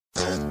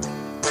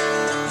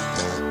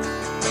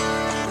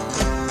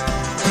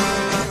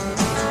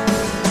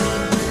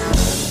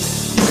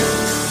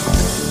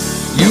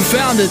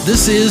found it.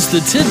 This is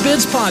the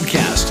Tidbits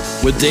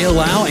Podcast with Dale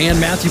Lau and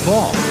Matthew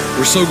Paul.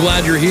 We're so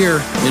glad you're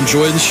here.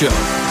 Enjoy the show.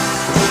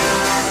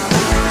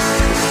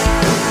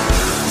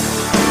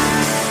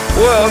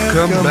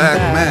 Welcome back,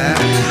 Matt.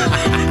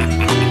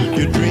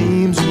 Your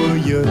dreams were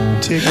your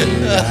ticket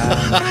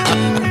out.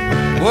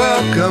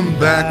 Welcome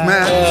back,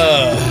 Matt. To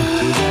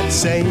that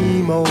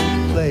same old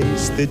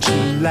place that you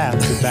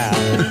laughed about.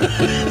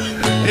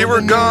 You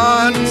were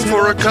gone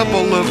for a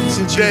couple of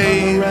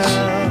days.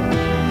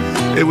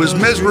 It was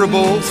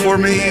miserable for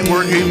me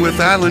working with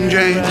Alan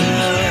James.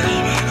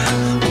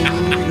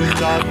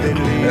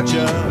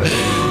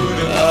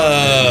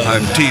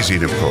 I'm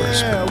teasing, of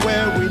course.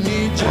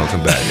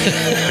 Welcome back.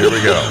 Here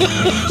we go.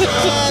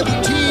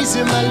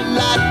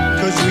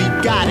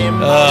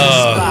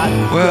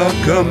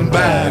 Welcome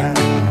back.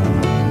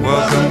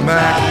 Welcome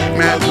back,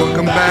 Matt.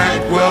 Welcome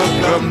back.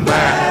 Welcome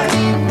back.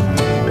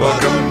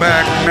 Welcome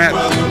back, Matt.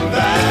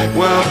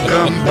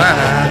 Welcome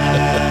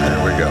back.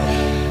 There we go.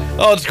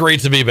 Oh, it's great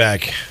to be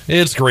back.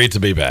 It's great to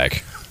be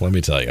back. Let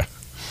me tell you.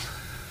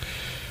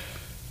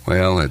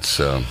 Well,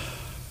 it's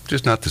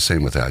just not the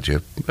same without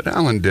you. But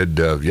Alan did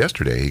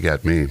yesterday. He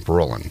got me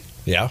rolling.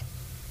 Yeah.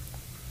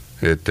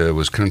 It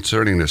was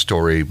concerning a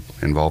story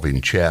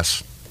involving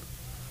chess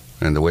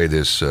and the way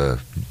this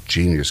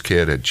genius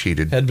kid had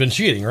cheated. Had been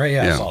cheating, right?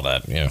 Yeah, I saw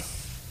that. Yeah.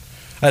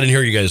 I didn't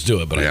hear you guys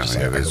do it, but I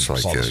it's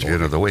like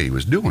the way he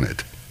was doing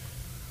it.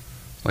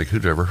 Like,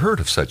 who'd ever heard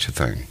of such a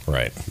thing?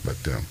 Right. But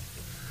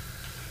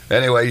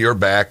anyway, you're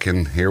back,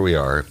 and here we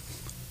are.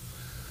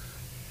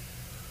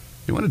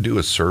 You want to do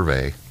a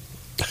survey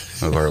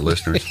of our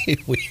listeners?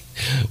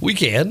 We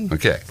can.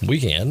 Okay. We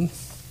can.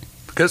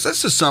 Because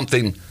this is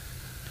something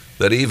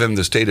that even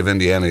the state of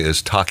Indiana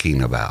is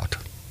talking about.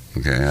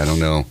 Okay, I don't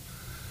know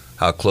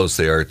how close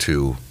they are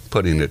to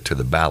putting it to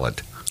the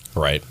ballot.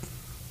 Right.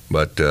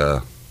 But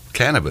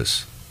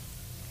cannabis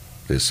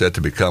is set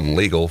to become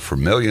legal for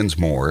millions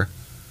more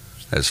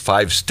as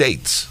 5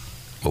 states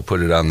will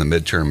put it on the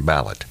midterm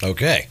ballot.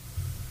 Okay.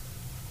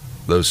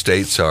 Those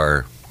states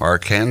are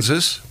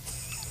Arkansas,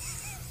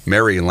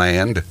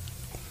 Maryland,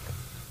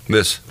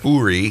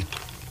 Missouri,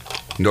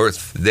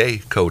 North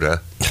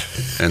Dakota,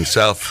 and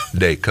South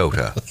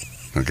Dakota.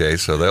 Okay,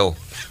 so they'll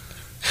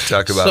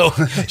talk about...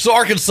 So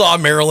Arkansas,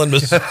 Maryland,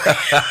 Missouri,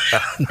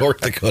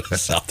 North Dakota,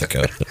 South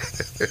Dakota.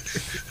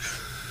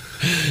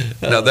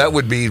 Now, that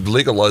would be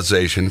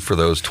legalization for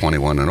those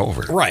 21 and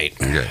over. Right.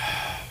 Okay.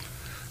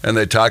 And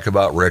they talk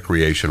about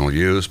recreational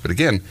use, but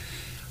again,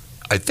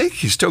 I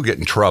think you still get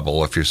in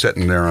trouble if you're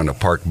sitting there on a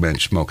park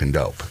bench smoking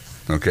dope.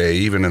 Okay,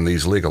 even in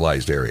these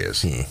legalized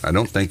areas. I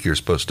don't think you're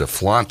supposed to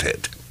flaunt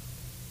it.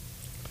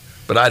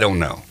 But I don't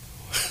know.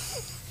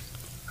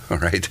 All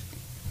right.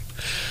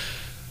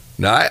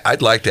 Now,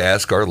 I'd like to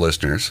ask our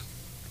listeners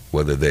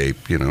whether they,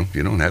 you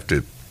don't have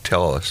to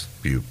tell us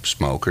you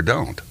smoke or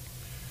don't,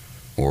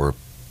 or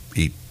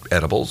eat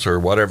edibles or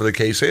whatever the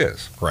case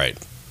is. Right.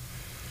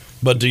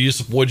 But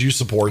would you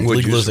support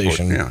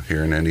legalization?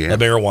 Here in Indiana. Of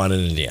marijuana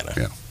in Indiana.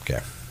 Yeah. Okay.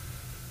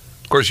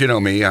 Of course, you know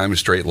me. I'm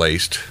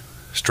straight-laced,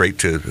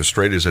 straight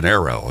as an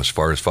arrow as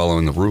far as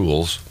following the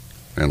rules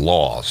and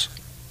laws.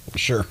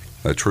 Sure.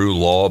 A true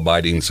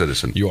law-abiding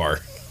citizen. You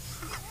are.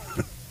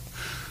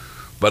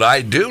 But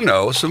I do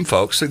know some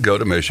folks that go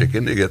to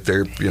Michigan to get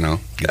their,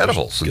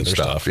 edibles and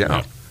stuff.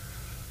 Yeah.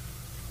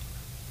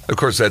 Of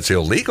course, that's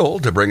illegal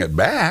to bring it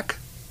back.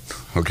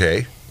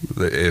 Okay.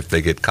 If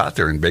they get caught,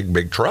 they're in big,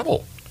 big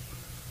trouble.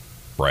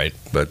 Right.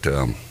 But,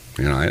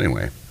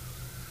 anyway.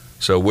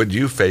 So would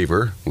you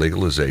favor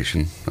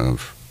legalization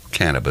of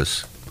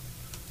cannabis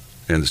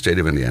in the state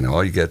of Indiana?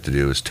 All you got to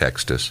do is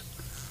text us.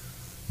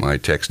 My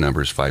text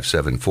number is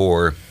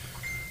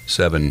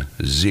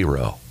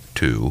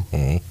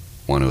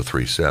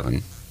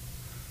 574-702-1037.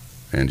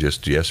 And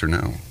just yes or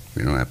no.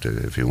 You don't have to,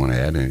 if you want to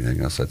add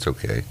anything else, that's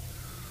okay.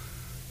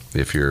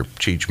 If you're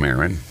Cheech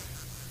Marin,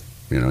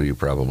 you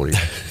probably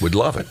would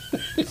love it.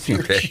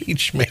 Okay.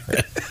 Cheech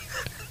Marin.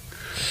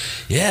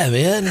 Yeah,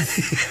 man.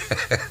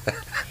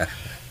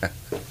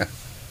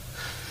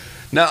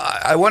 Now,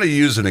 I want to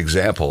use an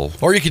example.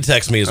 Or you can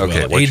text me as well.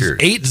 Okay, what's yours?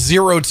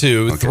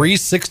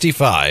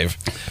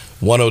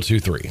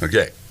 802-365-1023.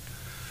 Okay.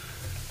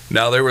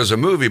 Now, there was a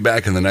movie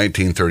back in the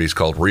 1930s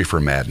called Reefer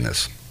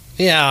Madness.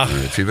 Yeah.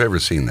 If you've ever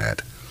seen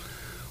that,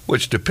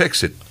 which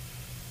depicts it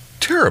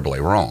terribly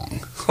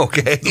wrong.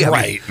 Okay?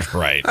 Right.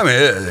 I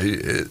mean,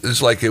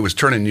 it's like it was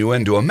turning you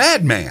into a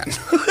madman.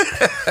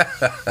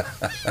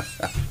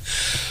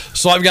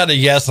 So I've got a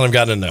yes and I've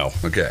got a no.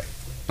 Okay.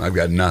 I've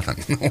got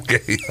nothing.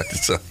 Okay.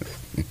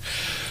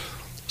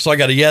 So I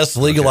got a yes,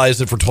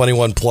 legalize it for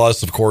 21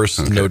 plus, of course,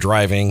 no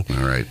driving. All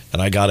right.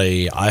 And I got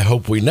I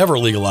hope we never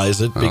legalize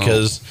it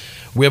because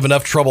we have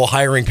enough trouble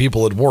hiring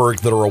people at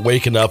work that are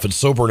awake enough and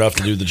sober enough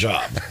to do the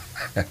job.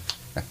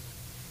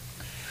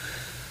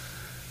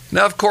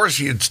 Now, of course,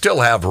 you'd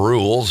still have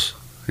rules,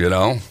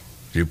 You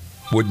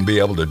wouldn't be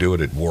able to do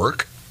it at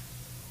work.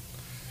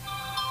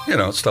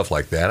 Stuff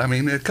like that. I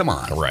mean, come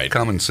on. Right.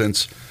 Common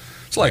sense.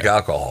 It's like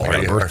alcohol. I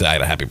got a birthday. I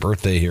had a happy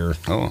birthday here.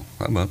 Oh,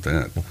 how about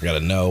that? I got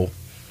a no.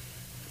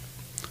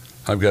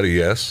 I've got a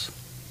yes.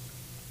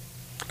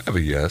 I have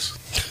a yes.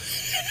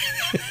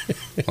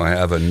 I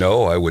have a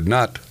no. I would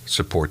not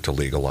support to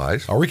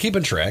legalize. Are we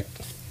keeping track?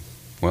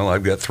 Well,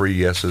 I've got 3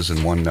 yeses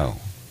and 1 no.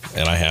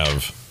 And I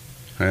have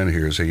And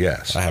here's a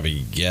yes. a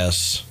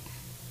yes,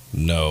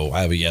 no.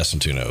 I have a yes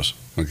and 2 no's.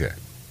 Okay.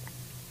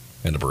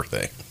 And a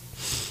birthday.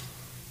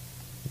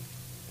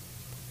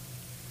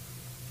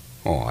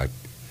 Oh, I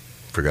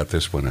forgot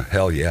this one.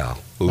 Hell yeah.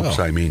 Oops,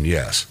 Oh. I mean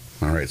yes.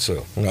 All right,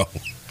 so. No.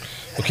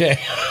 Okay.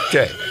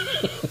 Okay.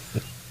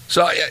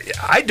 So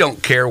I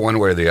don't care one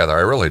way or the other.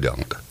 I really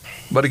don't.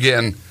 But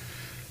again,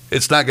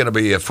 it's not going to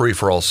be a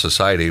free-for-all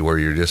society where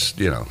you're just,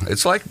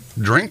 it's like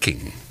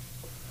drinking.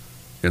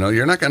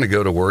 You're not going to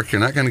go to work.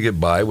 You're not going to get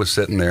by with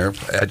sitting there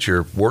at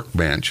your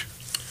workbench,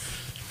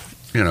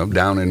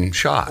 down in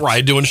shots.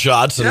 Right, doing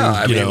shots. And, Yeah,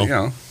 I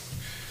mean.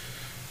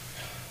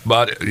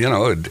 But,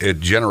 it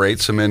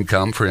generates some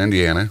income for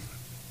Indiana,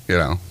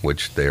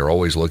 which they are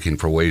always looking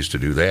for ways to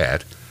do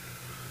that.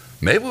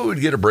 Maybe we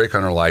would get a break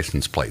on our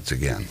license plates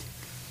again.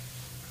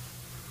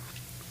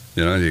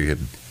 You could.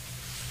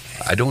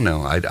 I don't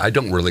know. I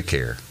don't really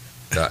care.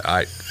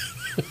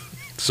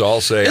 So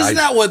I'll say. Isn't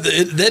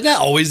that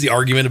always the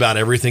argument about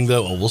everything,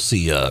 though? Well, we'll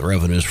see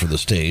revenues for the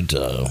state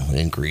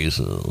increase.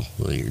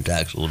 Your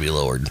tax will be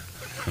lowered.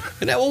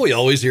 Isn't that what we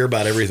always hear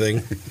about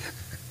everything?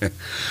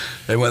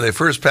 And when they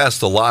first passed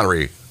the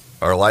lottery,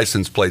 our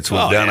license plates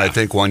went down, yeah. I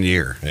think, 1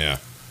 year. Yeah.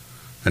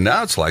 And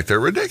now it's like they're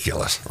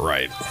ridiculous.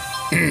 Right.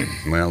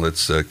 Well,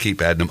 let's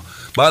keep adding them.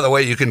 By the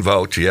way, you can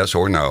vote yes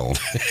or no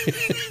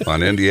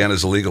on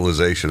Indiana's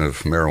legalization of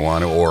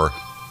marijuana or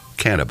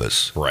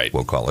cannabis, right?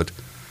 We'll call it,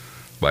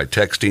 by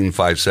texting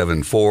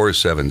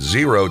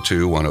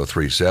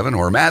 574-702-1037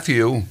 or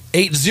Matthew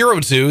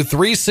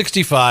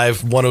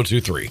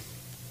 802-365-1023.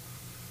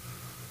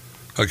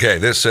 Okay,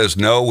 this says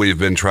no. We've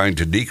been trying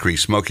to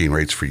decrease smoking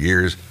rates for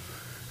years.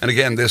 And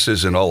again, this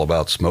isn't all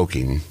about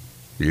smoking.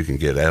 You can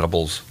get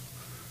edibles,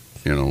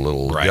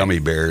 little gummy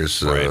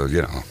bears,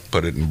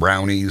 put it in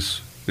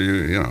brownies.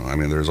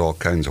 There's all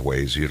kinds of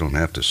ways. You don't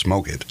have to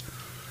smoke it.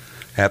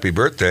 Happy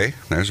birthday.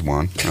 There's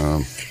one.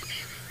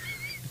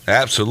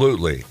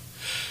 Absolutely.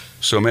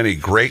 So many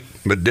great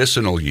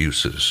medicinal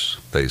uses,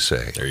 they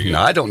say. There you go.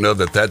 Now, I don't know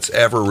that that's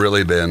ever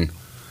really been,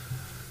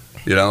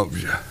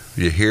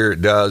 you hear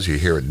it does, you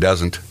hear it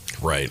doesn't.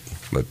 Right.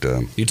 But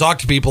you talk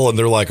to people and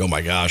they're like, oh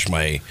my gosh,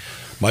 my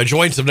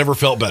joints have never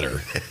felt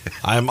better.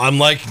 I'm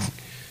like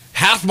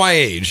half my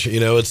age,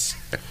 it's...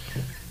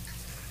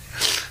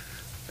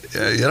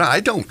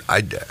 I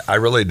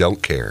really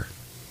don't care.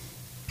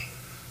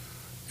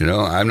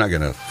 I'm not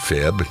going to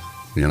fib.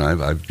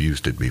 I've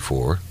used it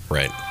before.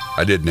 Right.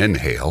 I didn't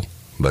inhale,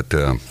 but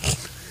I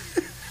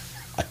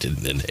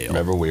didn't inhale.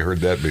 Remember, we heard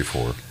that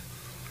before.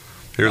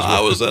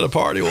 I was at a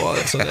party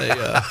once, and they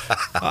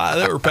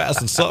were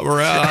passing something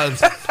around.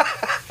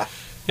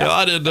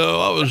 I didn't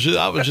know. I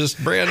was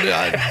just brand new.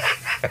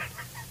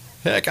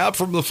 Heck, I'm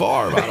from the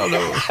farm. I don't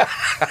know.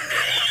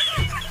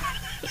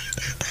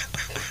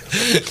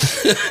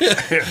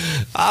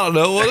 I don't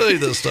know what any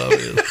of this stuff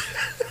is.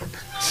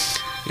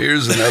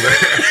 Here's another.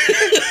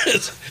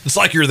 It's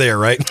like you're there,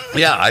 right?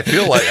 Yeah, I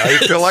feel like I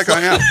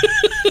am.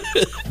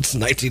 It's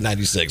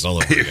 1996 all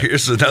over again.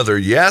 Here's another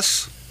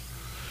yes.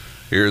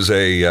 Here's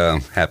a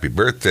happy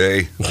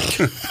birthday.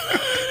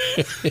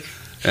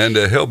 And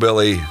a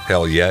hillbilly,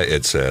 hell yeah,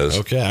 it says.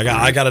 Okay,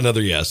 I got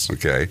another yes.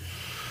 Okay.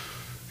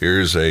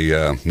 Here's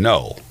a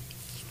no.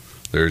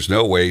 There's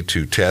no way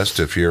to test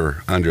if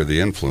you're under the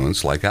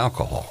influence like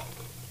alcohol.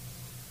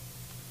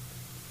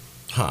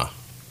 Huh.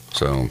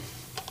 So,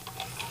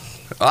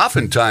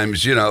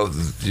 oftentimes,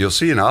 you'll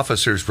see an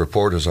officer's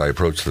report as I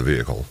approached the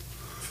vehicle.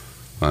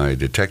 I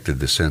detected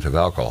the scent of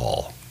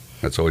alcohol.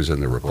 That's always in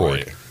the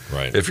report.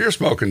 Right. If you're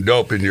smoking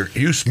dope and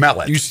you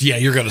smell it.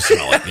 You're going to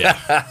smell it,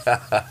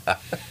 yeah.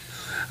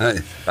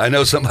 I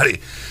know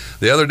somebody,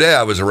 the other day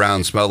I was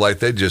around, smelled like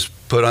they just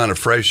put on a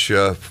fresh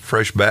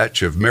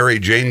batch of Mary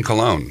Jane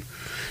cologne.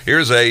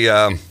 Here's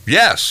a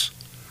yes.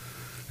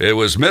 It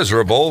was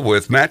miserable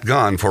with Matt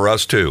gone for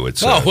us too.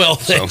 It's oh, well,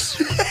 thanks.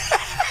 So.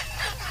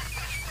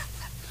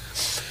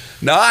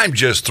 Now, I'm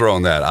just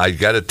throwing that. I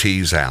got to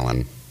tease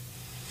Alan.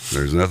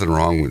 There's nothing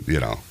wrong with,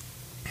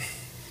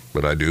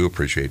 but I do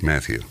appreciate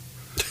Matthew.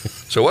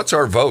 So what's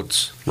our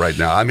votes right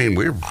now? I mean,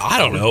 I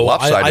don't know.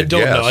 Lopsided I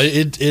don't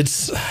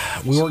yes. know.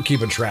 We weren't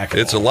keeping track of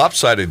it. It's a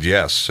lopsided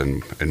yes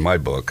in my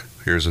book.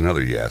 Here's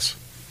another yes.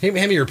 Hand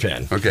me your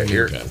pen. Okay,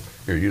 here.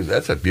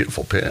 That's a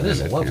beautiful pen. That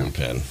is a lovely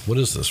pen. What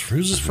is this?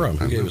 Who's this from?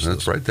 Who gave us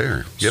That's this? right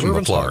there. Give him a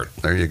Servant's plug. Heart.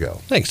 There you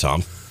go. Thanks,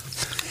 Tom.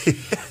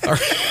 All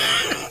right.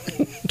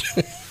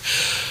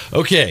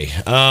 Okay.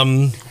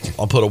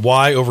 I'll put a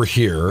Y over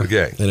here.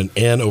 Okay. And an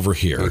N over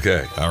here.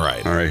 Okay. All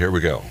right. All right, here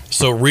we go.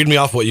 So read me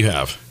off what you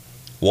have.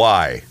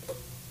 Y,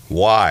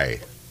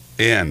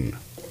 N,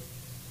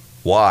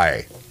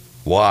 Y,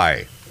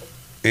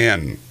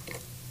 N.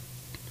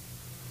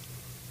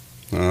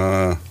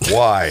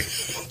 Y.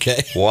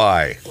 Okay.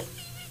 Y.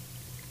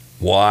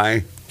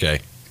 Okay.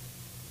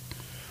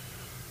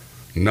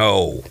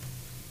 No.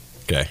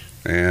 Okay.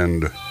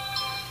 And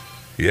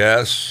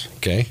Yes.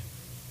 Okay.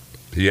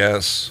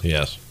 Yes.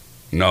 Yes.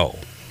 No.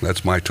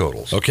 That's my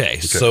totals. Okay.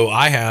 So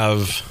I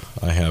have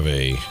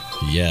a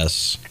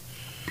yes,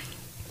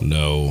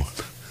 no,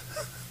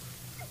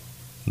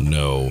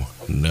 no,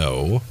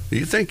 no.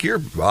 You think your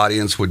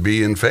audience would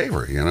be in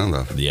favor?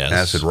 The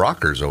acid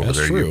rockers over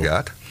there true. you've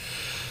got.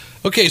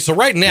 Okay, so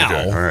right now,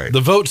 Okay, all right.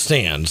 the vote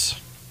stands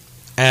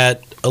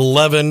at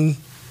 11-7.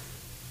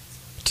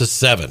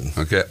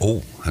 Okay.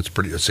 Oh, that's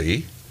pretty.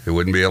 See, it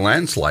wouldn't be a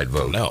landslide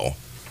vote. No.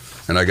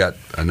 And I got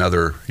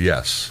another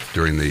yes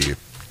during the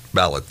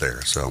ballot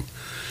there. So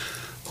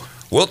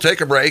we'll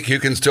take a break. You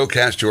can still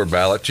cast your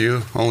ballot.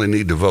 You only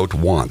need to vote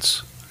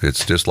once.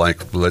 It's just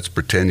like, let's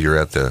pretend you're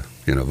at the,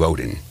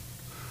 voting.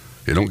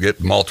 You don't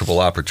get multiple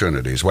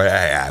opportunities. Well,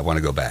 I want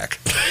to go back.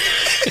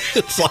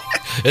 It's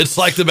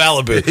like the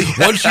ballot booth.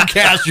 Once you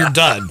cast, you're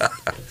done.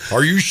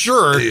 Are you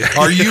sure?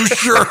 Are you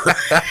sure?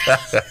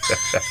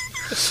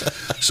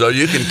 So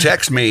you can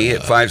text me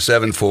at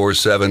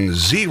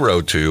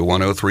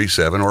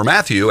 574-702-1037 or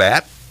Matthew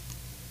at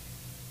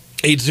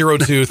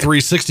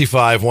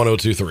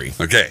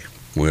 802-365-1023. Okay.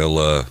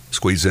 We'll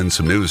squeeze in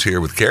some news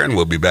here with Karen.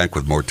 We'll be back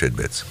with more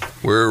tidbits.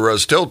 We're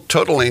still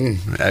totaling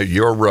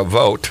your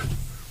vote.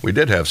 We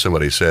did have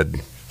somebody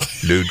said,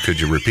 dude, could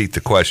you repeat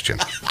the question?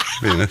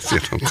 Went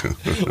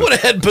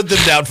ahead and put them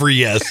down for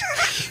yes.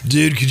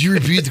 Dude, could you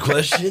repeat the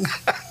question?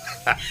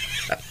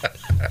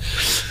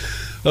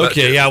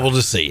 Okay, we'll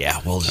just say,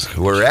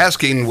 We're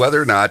asking whether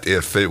or not,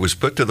 if it was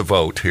put to the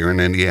vote here in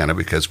Indiana,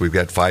 because we've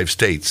got 5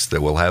 states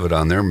that will have it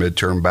on their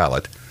midterm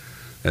ballot,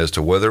 as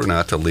to whether or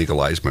not to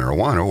legalize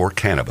marijuana or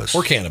cannabis.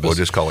 We'll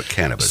just call it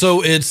cannabis.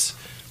 So it's,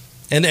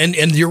 and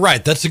you're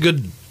right, that's a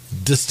good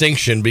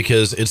distinction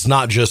because it's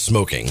not just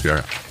smoking.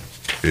 Yeah.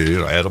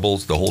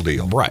 Edibles, the whole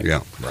deal. Right.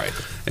 Yeah. Right.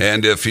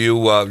 And if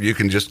you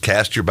can just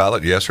cast your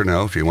ballot, yes or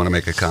no. If you want to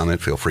make a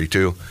comment, feel free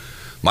to.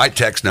 My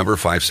text number,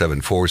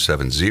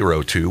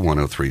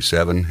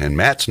 574-702-1037, and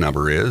Matt's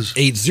number is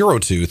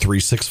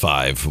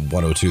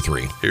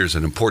 802-365-1023. Here's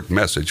an important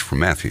message from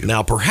Matthew.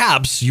 Now,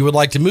 perhaps you would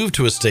like to move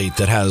to a state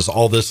that has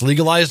all this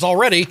legalized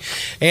already,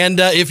 and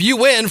if you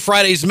win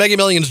Friday's Mega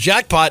Millions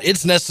jackpot,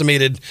 it's an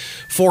estimated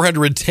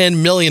 $410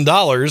 million.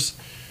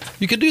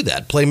 You could do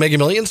that. Play Mega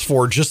Millions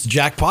for just the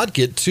jackpot.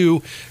 Get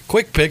 2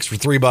 quick picks for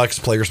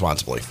 $3. Play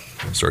responsibly.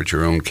 Start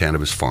your own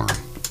cannabis farm.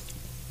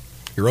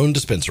 Your own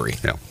dispensary.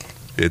 Yeah.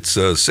 It's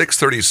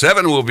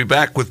 6:37. We'll be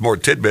back with more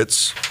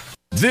tidbits.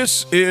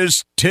 This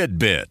is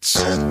Tidbits.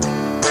 It's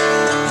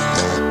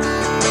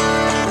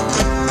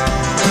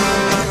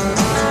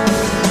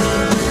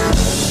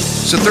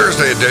a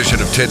Thursday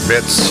edition of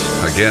Tidbits.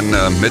 Again,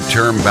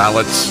 midterm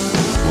ballots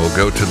will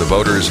go to the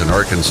voters in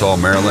Arkansas,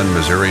 Maryland,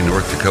 Missouri,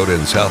 North Dakota,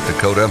 and South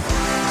Dakota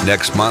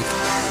next month.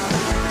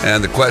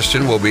 And the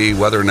question will be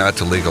whether or not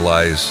to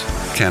legalize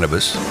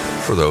cannabis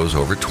for those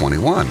over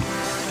 21.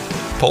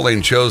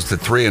 Polling shows that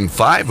 3 in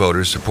 5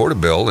 voters support a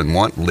bill and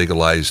want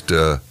legalized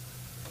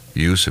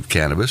use of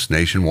cannabis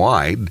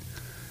nationwide.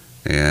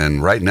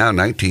 And right now,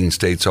 19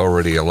 states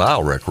already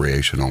allow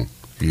recreational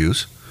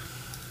use.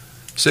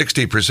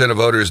 60% of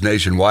voters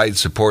nationwide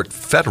support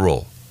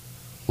federal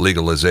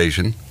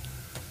legalization.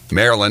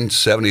 Maryland,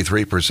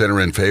 73% are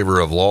in favor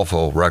of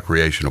lawful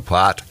recreational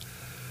pot.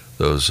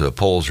 Those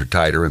polls are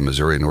tighter in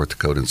Missouri, North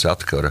Dakota, and South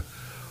Dakota.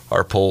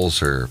 Our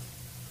polls are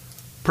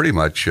pretty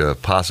much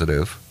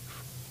positive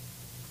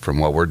from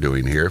what we're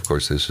doing here. Of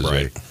course, this is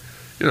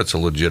it's a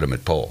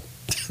legitimate poll.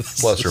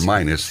 Plus or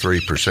minus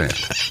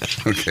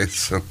 3%. Okay,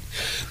 so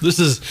this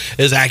is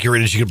as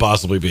accurate as you could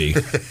possibly be.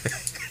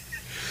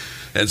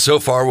 And so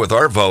far with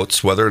our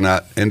votes, whether or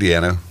not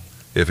Indiana,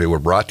 if it were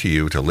brought to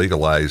you to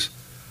legalize,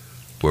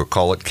 we'll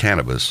call it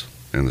cannabis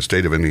in the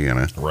state of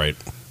Indiana, right?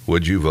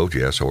 Would you vote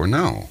yes or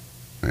no?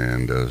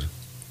 And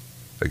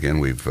again,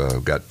 we've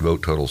got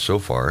vote totals so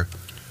far.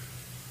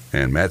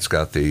 And Matt's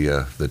got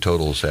the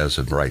totals as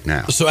of right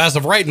now. So as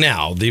of right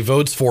now, the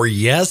votes for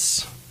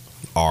yes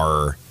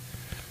are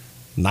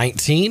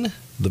 19.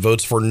 The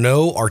votes for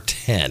no are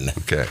 10.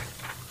 Okay.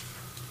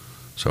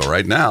 So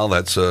right now,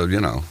 that's,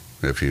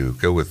 if you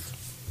go with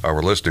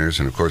our listeners,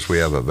 and of course we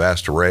have a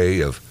vast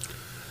array of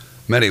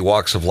many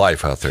walks of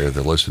life out there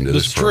that listen to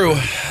this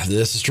program.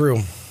 This is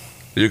true.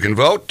 You can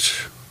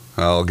vote.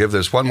 I'll give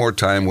this one more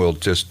time. We'll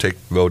just take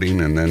voting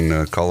and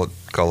then call it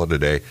a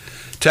day.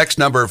 Text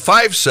number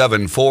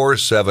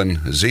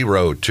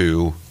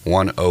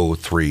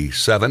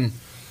 574-702-1037.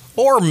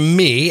 Or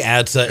me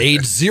at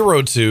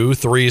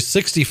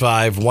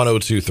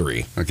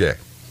 802-365-1023. Okay.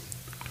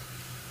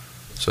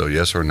 So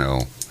yes or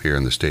no here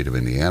in the state of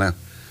Indiana.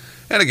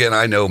 And again,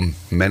 I know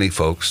many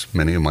folks,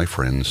 many of my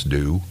friends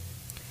do,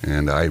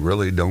 and I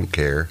really don't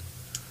care.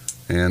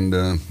 And,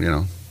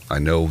 I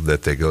know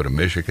that they go to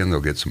Michigan,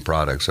 they'll get some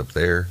products up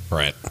there.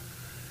 Right.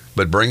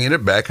 But bringing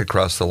it back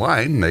across the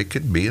line, they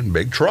could be in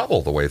big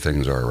trouble the way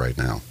things are right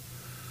now.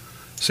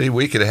 See,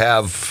 we could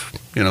have,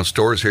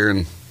 stores here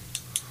in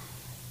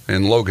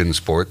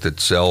Logansport that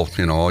sell,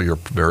 all your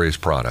various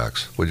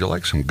products. Would you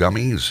like some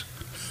gummies?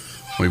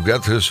 We've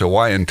got this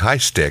Hawaiian Thai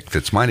stick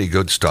that's mighty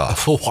good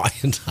stuff.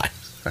 Hawaiian Thai.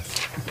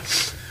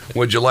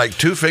 Would you like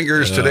 2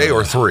 fingers today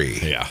or 3?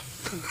 Yeah.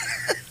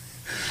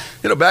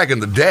 Back in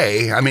the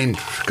day, I mean,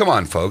 come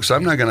on, folks.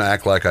 I'm not going to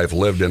act like I've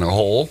lived in a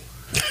hole.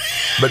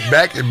 But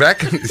back in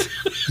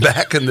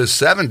the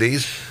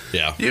 70s,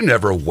 Yeah. you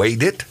never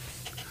weighed it.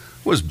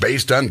 It was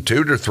based on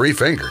 2 to 3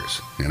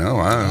 fingers.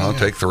 I'll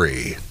take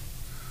 3.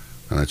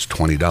 And that's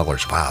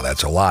 $20. Wow,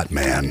 that's a lot,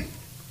 man.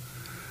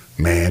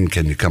 Man,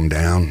 can you come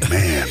down?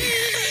 Man.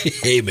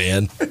 Hey,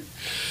 man.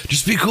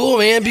 Just be cool,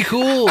 man. Be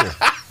cool.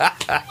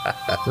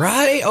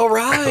 Right? All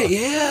right.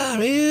 Yeah,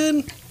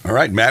 man. All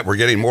right, Matt, we're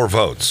getting more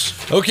votes.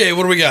 Okay,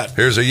 what do we got?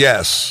 Here's a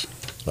yes.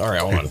 All right,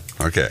 hold on.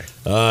 Okay.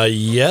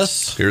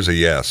 Yes. Here's a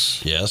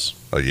yes. Yes.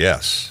 A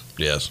yes.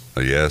 Yes.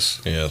 A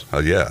yes. Yes.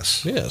 A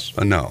yes. Yes.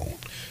 A no.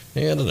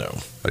 And a no.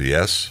 A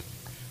yes.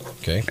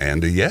 Okay.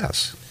 And a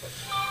yes.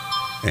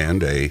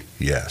 And a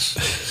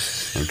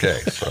yes. Okay,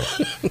 so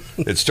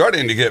it's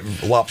starting to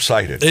get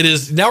lopsided. It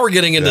is. Now we're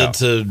getting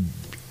into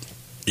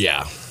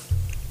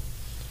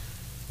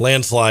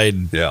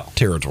landslide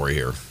territory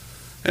here.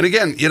 And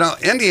again,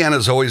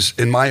 Indiana's always,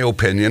 in my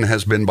opinion,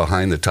 has been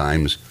behind the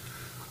times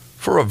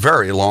for a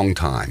very long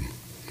time.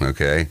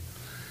 Okay?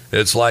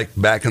 It's like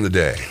back in the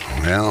day.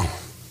 Well,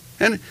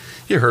 and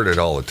you heard it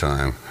all the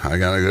time. I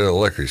got to go to the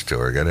liquor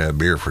store. I got to have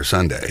beer for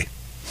Sunday.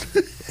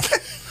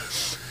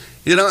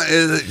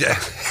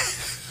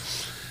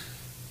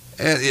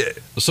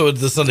 So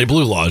the Sunday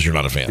Blue laws, you're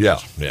not a fan of? Yeah.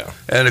 Yeah.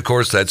 And of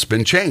course, that's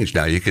been changed.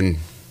 Now you can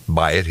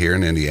buy it here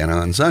in Indiana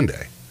on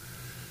Sunday.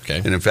 Okay.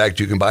 And in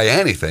fact, you can buy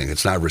anything.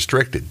 It's not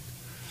restricted.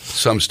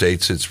 Some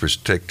states, it's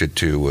restricted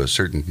to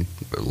certain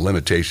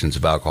limitations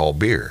of alcohol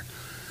beer.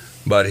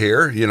 But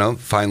here,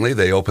 finally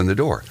they opened the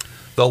door.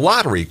 The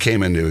lottery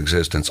came into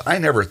existence. I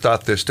never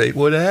thought this state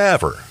would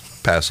ever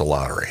pass a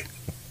lottery.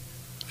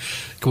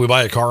 Can we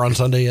buy a car on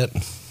Sunday yet?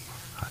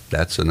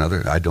 That's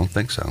another, I don't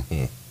think so.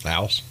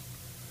 House?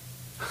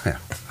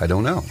 I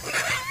don't know.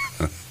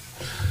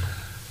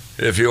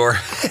 If you're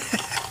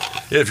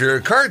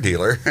a car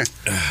dealer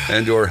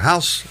and you're a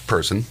house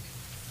person,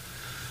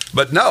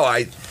 but no,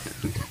 I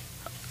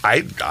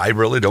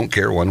really don't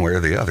care one way or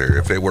the other.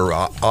 If it were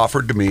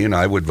offered to me and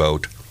I would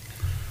vote,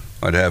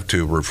 I'd have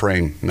to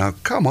refrain. Now,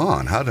 come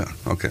on,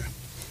 okay.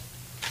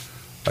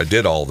 I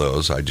did all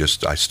those. I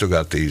still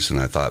got these, and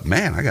I thought,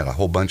 man, I got a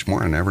whole bunch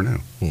more I never knew.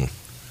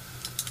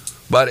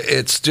 But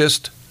it's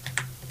just,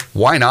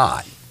 why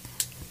not?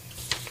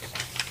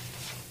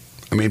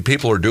 I mean,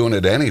 people are doing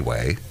it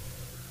anyway.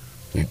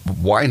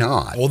 Why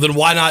not? Well, then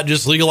why not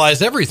just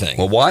legalize everything?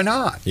 Well, why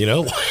not?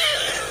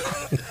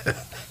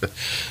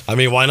 I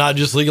mean, why not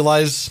just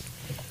legalize,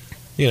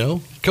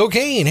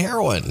 cocaine,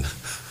 heroin,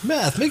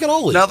 meth, make it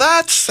all legal? Now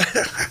that's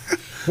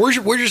where's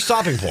your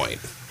stopping point?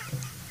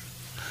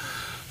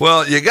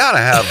 Well, you gotta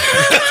have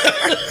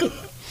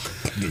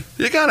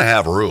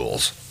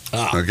rules.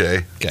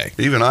 Okay.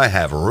 Even I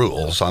have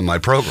rules on my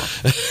program.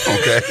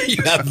 Okay.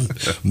 You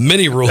have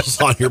many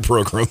rules on your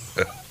program.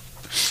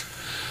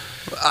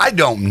 I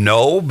don't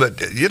know,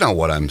 but you know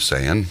what I'm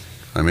saying.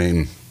 I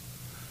mean,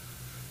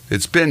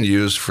 it's been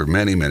used for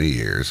many, many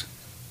years.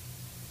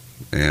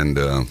 And,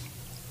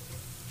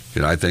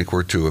 I think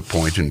we're to a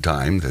point in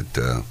time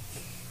that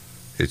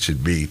it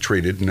should be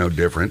treated no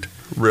different,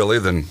 really,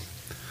 than...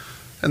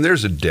 And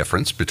there's a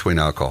difference between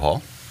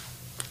alcohol.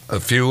 A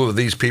few of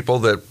these people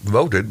that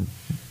voted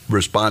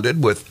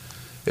responded with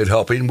it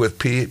helping with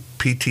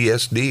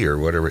PTSD or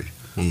whatever,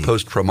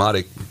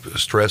 post-traumatic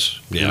stress,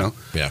 Yeah.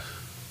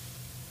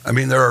 I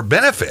mean, there are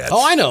benefits.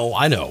 Oh, I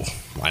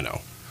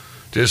know.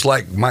 Just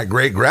like my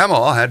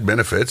great-grandma had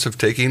benefits of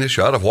taking a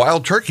shot of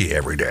wild turkey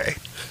every day.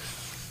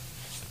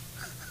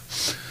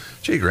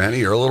 Gee, Granny,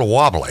 you're a little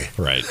wobbly.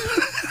 Right.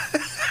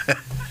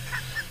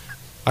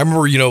 I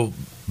remember,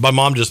 my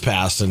mom just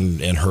passed,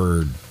 and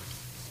her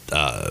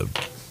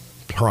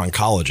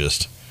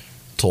oncologist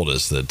told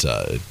us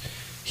that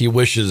he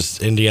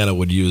wishes Indiana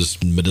would use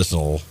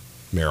medicinal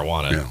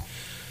marijuana. Yeah.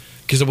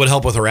 Because it would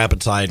help with her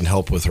appetite and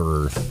help with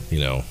her,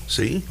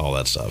 See? all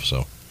that stuff.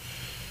 So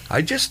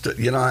I just,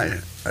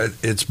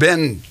 it's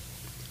been,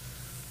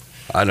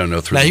 I don't know,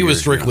 3 now years he was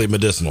strictly now.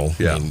 medicinal.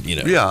 Yeah. I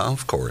mean, Yeah,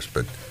 of course.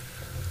 But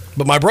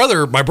my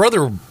brother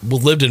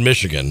lived in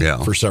Michigan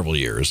for several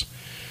years.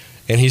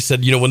 And he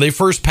said, when they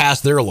first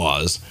passed their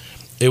laws,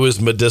 it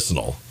was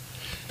medicinal.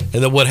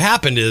 And then what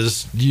happened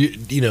is,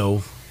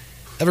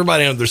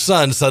 everybody under their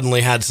sun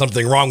suddenly had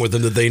something wrong with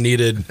them that they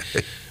needed,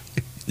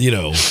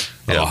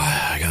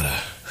 I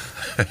got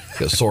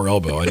a sore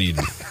elbow. I need.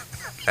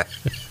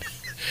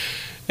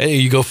 And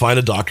you go find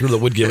a doctor that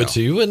would give it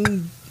to you.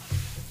 And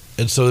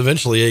so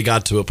eventually it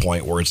got to a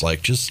point where it's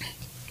like, just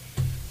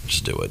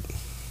do it.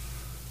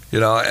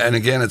 And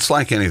again, it's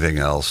like anything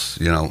else,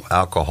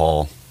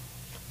 alcohol,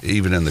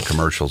 even in the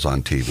commercials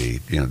on TV,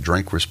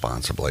 drink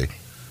responsibly,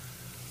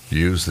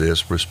 use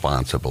this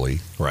responsibly.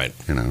 Right.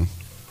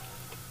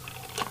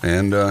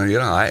 And,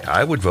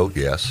 I would vote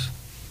yes.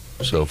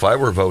 So if I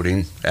were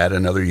voting, add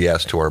another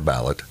yes to our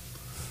ballot.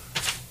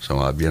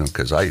 So,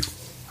 because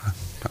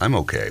I'm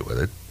okay with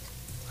it.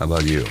 How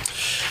about you?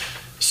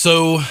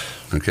 So.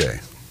 Okay.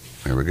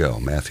 There we go.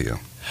 Matthew.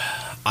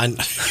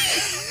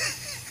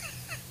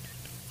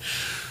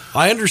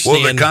 I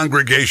understand. Will the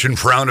congregation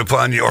frown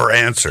upon your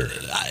answer?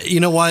 You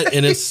know what?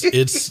 And it's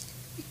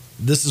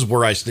this is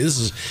where I stay.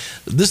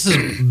 This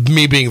is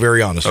me being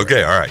very honest.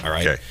 Okay, all right. All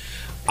right. Okay.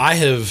 I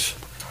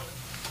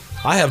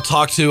have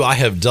talked to, I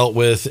have dealt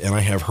with, and I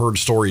have heard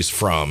stories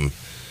from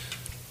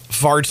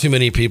far too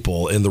many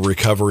people in the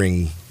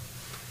recovery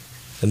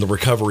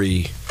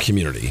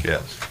community.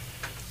 Yes.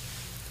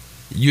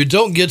 You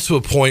don't get to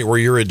a point where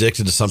you're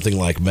addicted to something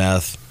like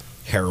meth,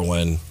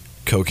 heroin,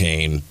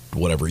 cocaine,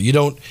 whatever. You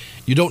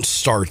don't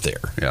start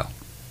there. Yeah.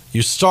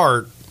 You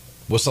start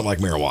with something like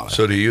marijuana.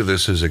 So to you,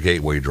 this is a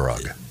gateway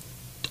drug.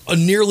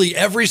 Nearly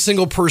every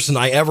single person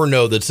I ever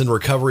know that's in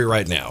recovery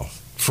right now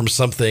from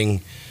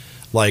something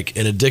like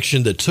an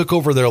addiction that took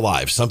over their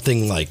lives,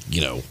 something like,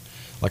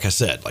 like I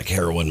said, like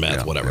heroin,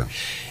 meth, whatever. Yeah.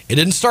 It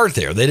didn't start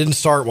there. They didn't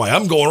start,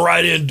 I'm going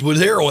right in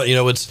with heroin.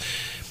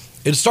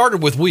 It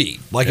started with weed.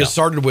 It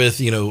started with,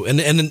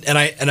 and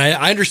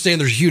I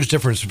understand there's a huge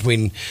difference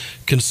between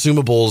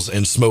consumables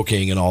and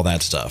smoking and all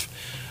that stuff.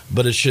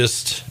 But it's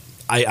just,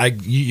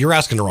 you're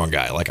asking the wrong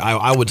guy.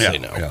 I would say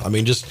no. Yeah. I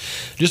mean, just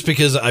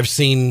because I've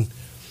seen,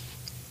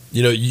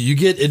 you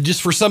get it,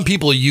 just for some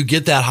people, you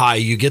get that high,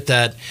 you get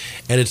that,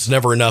 and it's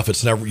never enough.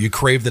 It's never, you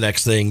crave the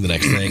next thing, the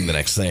next thing, the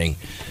next thing,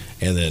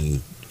 and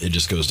then it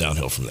just goes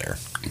downhill from there.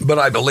 But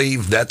I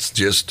believe that's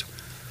just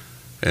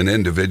an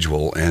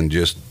individual and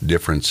just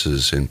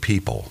differences in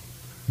people.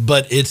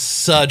 But it's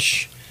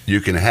such.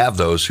 You can have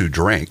those who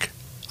drink.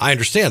 I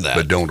understand that.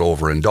 But don't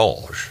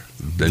overindulge.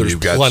 Then There's you've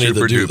got plenty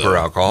super that do, duper though.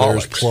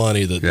 alcoholics. There's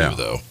plenty that do,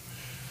 though.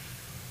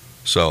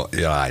 So,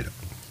 yeah,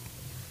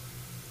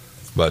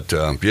 But,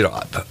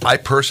 I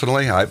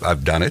personally,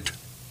 I've done it.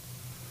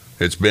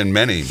 It's been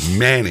many,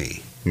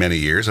 many, many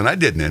years, and I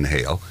didn't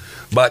inhale.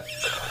 But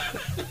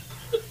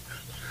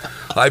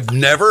I've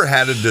never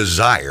had a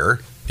desire.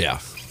 Yeah.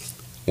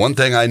 One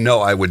thing I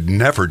know I would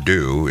never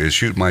do is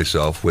shoot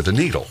myself with a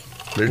needle.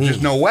 There's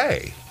just no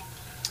way.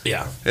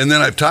 Yeah. And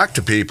then I've talked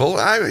to people.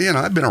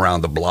 I've been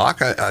around the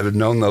block. I've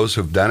known those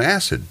who've done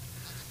acid.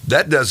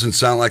 That doesn't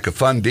sound like a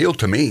fun deal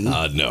to me.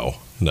 No.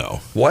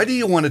 Why do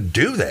you want to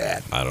do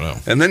that? I don't know.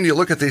 And then you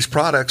look at these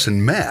products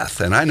and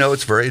meth, and I know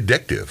it's very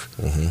addictive.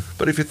 Mm-hmm.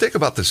 But if you think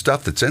about the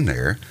stuff that's in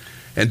there,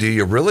 and do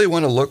you really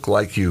want to look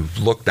like you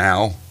look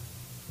now?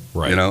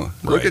 Right.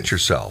 Look at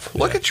yourself.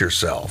 Look Yeah. at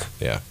yourself.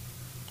 Yeah.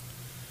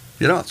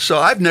 So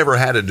I've never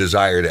had a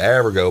desire to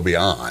ever go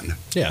beyond.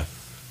 Yeah.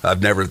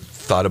 I've never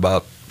thought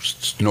about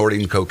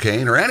snorting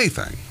cocaine or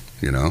anything,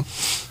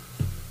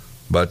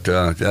 But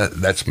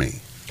that's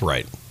me.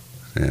 Right.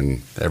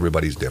 And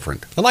everybody's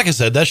different. And like I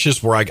said, that's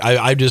just where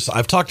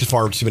I've talked to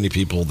far too many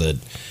people that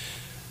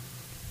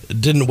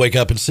didn't wake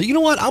up and say, you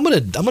know what, I'm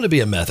gonna be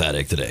a meth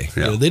addict today.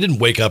 Yeah. They didn't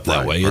wake up that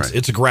Right, way. right.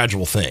 It's a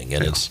gradual thing,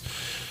 and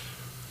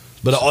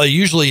but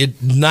usually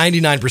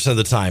 99% of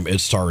the time it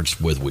starts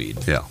with weed.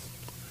 Yeah.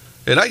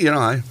 And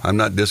I'm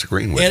not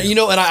disagreeing with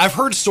you. And I've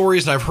heard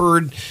stories, and I've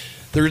heard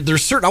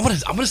there's certain. I'm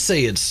gonna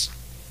say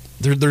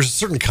there's a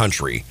certain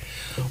country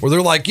where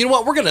they're like, you know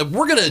what, we're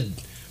gonna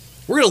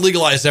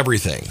legalize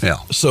everything. Yeah.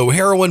 So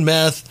heroin,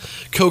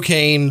 meth,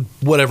 cocaine,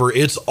 whatever,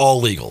 it's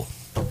all legal,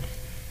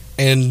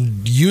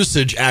 and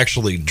usage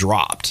actually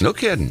dropped. No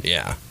kidding.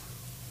 Yeah.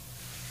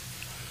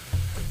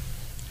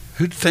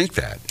 Who'd think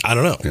that? I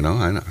don't know.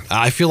 I know.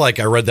 I feel like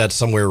I read that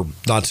somewhere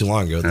not too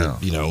long ago.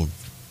 Yeah. That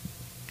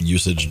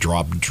usage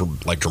dropped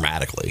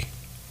dramatically.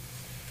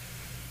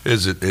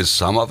 Is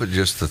some of it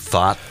just the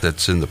thought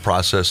that's in the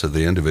process of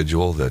the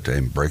individual that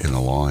I'm breaking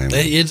the law?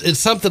 It's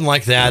something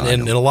like that,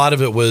 and a lot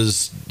of it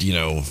was,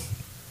 there's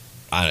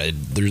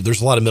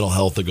a lot of mental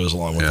health that goes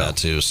along with that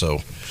too. So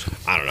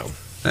I don't know.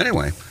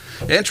 Anyway,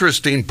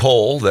 interesting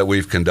poll that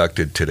we've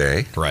conducted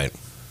today. Right.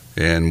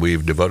 And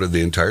we've devoted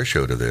the entire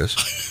show to this.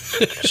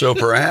 So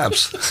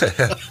perhaps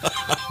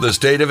the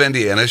state of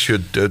Indiana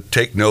should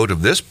take note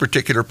of this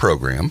particular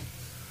program,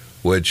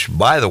 which,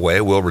 by the way,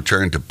 will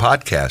return to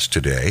podcast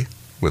today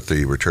with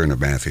the return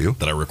of Matthew.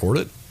 Did I record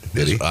it?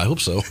 Did he? I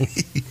hope so.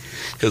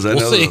 Because I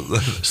We'll know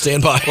see.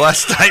 Stand by.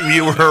 last time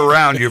you were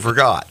around, you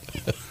forgot.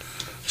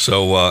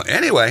 So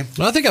anyway.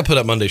 I think I put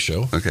up Monday's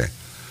show. Okay.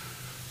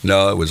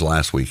 No, it was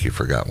last week you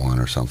forgot one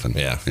or something.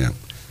 Yeah.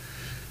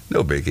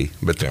 No biggie.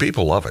 But the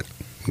people love it.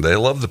 They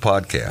love the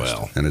podcast.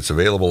 Well. And it's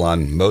available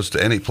on most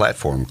any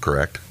platform,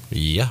 correct?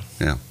 Yeah.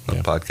 Yeah, a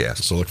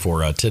podcast. So look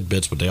for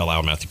Tidbits with Dale Lau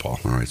and Matthew Paul.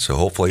 All right. So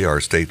hopefully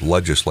our state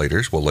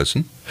legislators will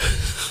listen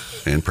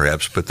and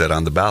perhaps put that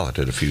on the ballot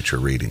at a future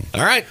reading.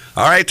 All right.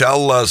 All right.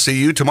 I'll see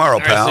you tomorrow,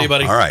 right, pal. see you,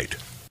 buddy. All right.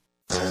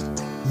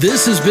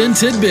 This has been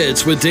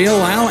Tidbits with Dale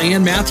Lau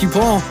and Matthew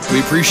Paul. We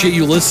appreciate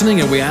you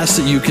listening, and we ask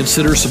that you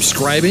consider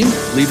subscribing,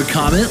 leave a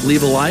comment,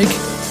 leave a like,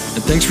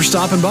 and thanks for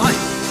stopping by.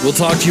 We'll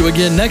talk to you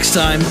again next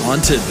time on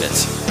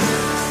Tidbits.